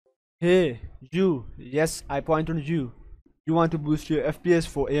Hey, you. Yes, I point on you. You want to boost your FPS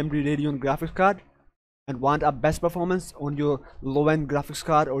for AMD Radeon graphics card and want a best performance on your low-end graphics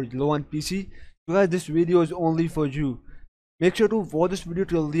card or low-end PC? So guys, this video is only for you. Make sure to watch this video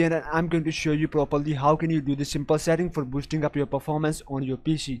till the end, and I'm going to show you properly how can you do this simple setting for boosting up your performance on your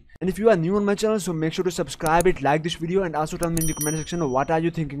PC. And if you are new on my channel, so make sure to subscribe it, like this video, and also tell me in the comment section what are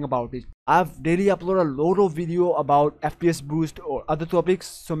you thinking about it. I've daily uploaded a lot of video about FPS boost or other topics,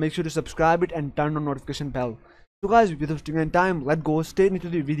 so make sure to subscribe it and turn on notification bell. So guys, without wasting any time, let's go straight into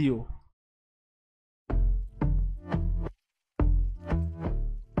the video.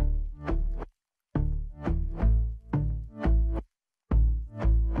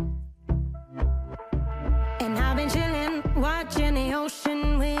 Watching the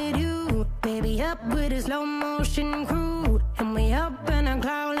ocean with you, baby, up with a slow motion crew. And we up in our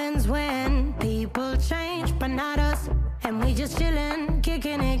cloudlands when people change, but not us. And we just chillin',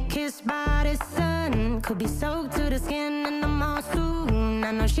 kicking it, kissed by the sun. Could be soaked to the skin in the monsoon.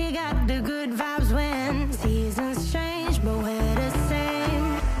 I know she got the good vibes when seasons change, but we're the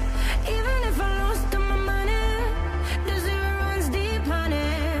same. Even if I lost all my money, the zero runs deep,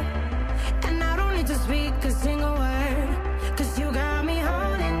 honey. And I don't need to speak a single word. You got me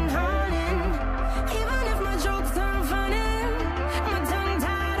holding, holding. Even if my jokes aren't funny, my tongue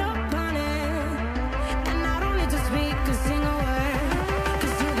tied up on it. And I don't need to speak a single word,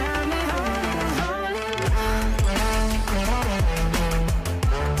 'cause you got me holding, holding.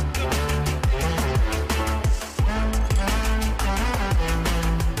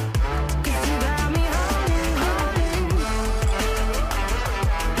 'Cause you got me holding, holding.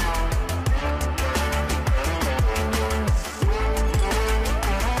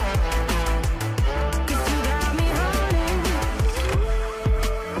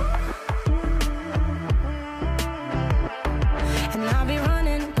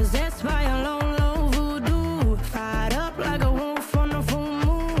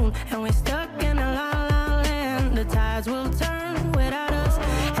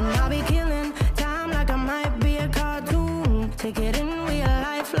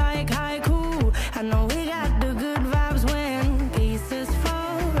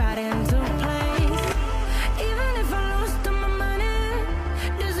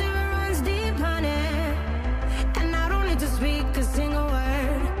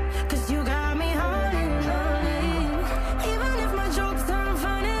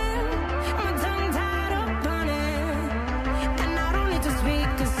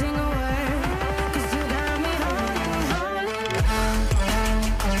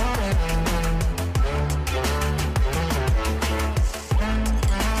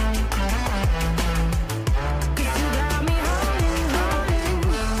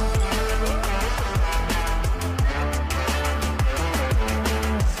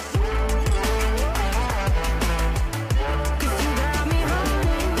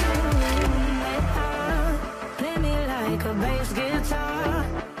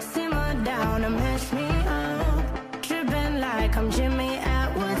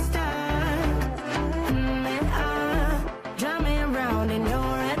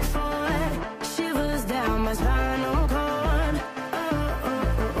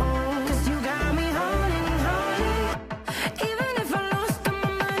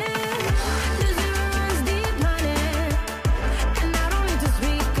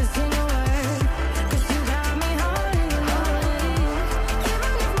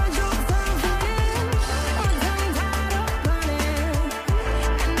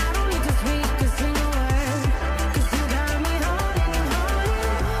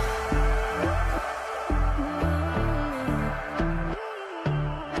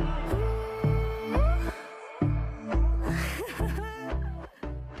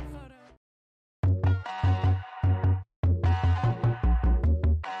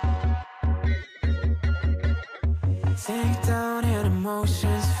 Take down and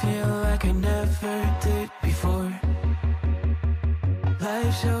emotions feel like I never did before.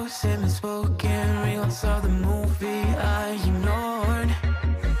 Live shows and unspoken reels of the movie I ignored.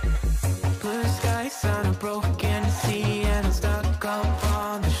 Blue skies on a broken sea and I'm stuck up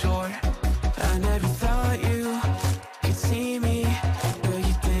on the shore. I never thought you could see me, but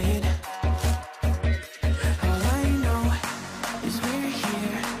you did. All I know is we're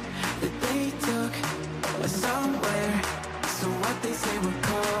here, that they took us somewhere. So what they say we're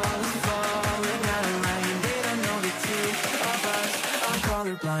called is falling out of line. They don't know the two of us are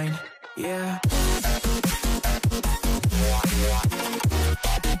colorblind, yeah.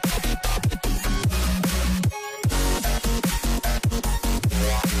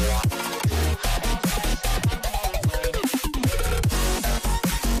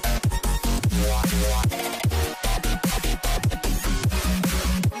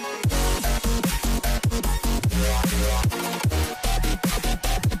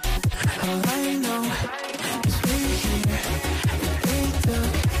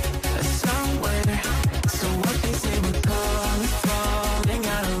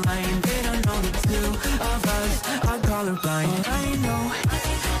 colorblind. All I know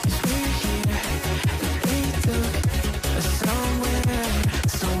is we're here, they took us somewhere.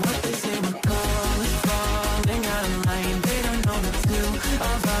 So what they say we're colors falling out of line. They don't know the two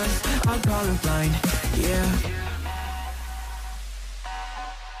of us are colorblind, yeah.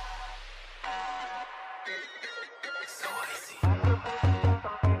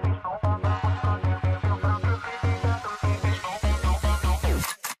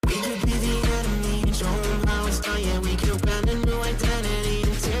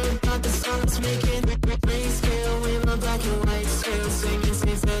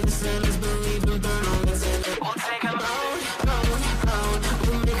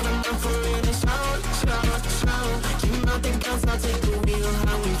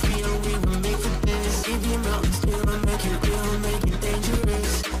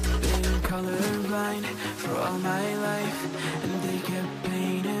 For all my life, and they kept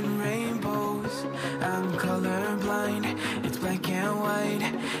painting rainbows. I'm colorblind, it's black and white.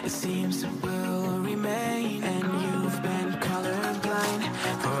 It seems it will remain. And you've been colorblind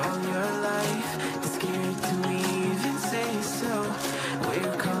for all your life. Too scared to even say so.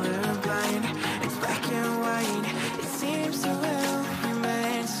 We're colorblind, it's black and white. It seems it will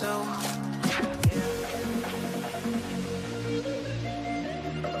remain so.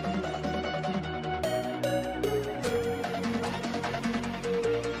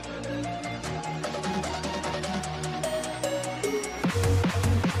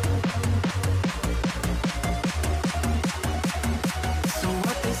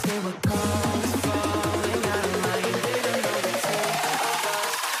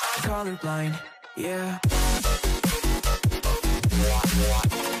 Colorblind, yeah.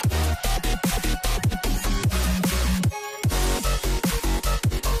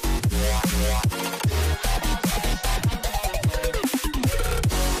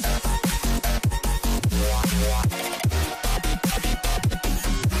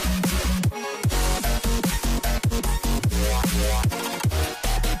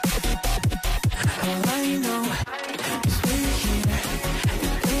 All I know is we're here,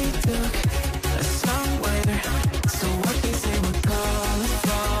 they took us somewhere. So what they say we're colors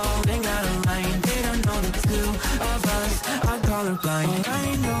falling out of line. They don't know the two of us are colorblind. All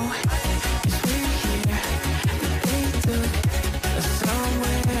I know is we're here, they took us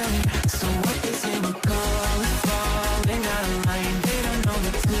somewhere. So what they say we're colors falling out of line. They don't know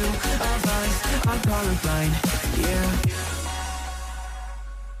the two of us are colorblind, yeah.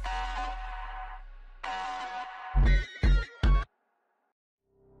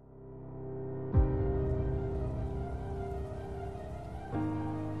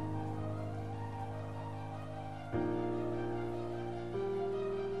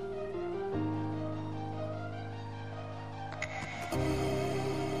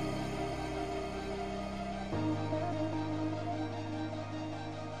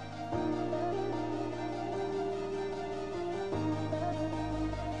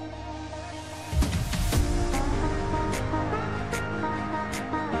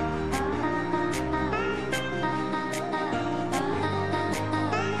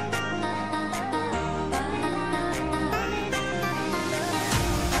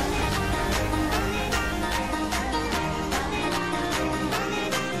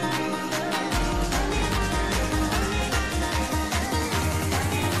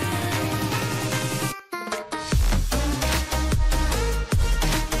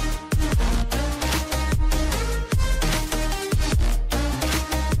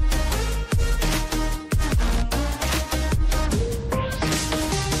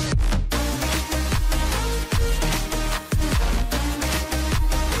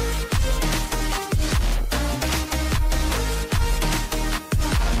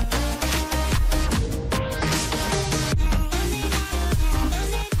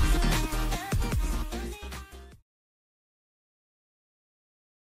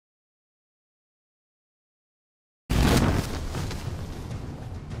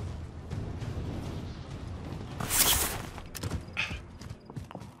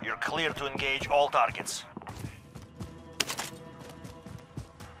 Clear to engage all targets.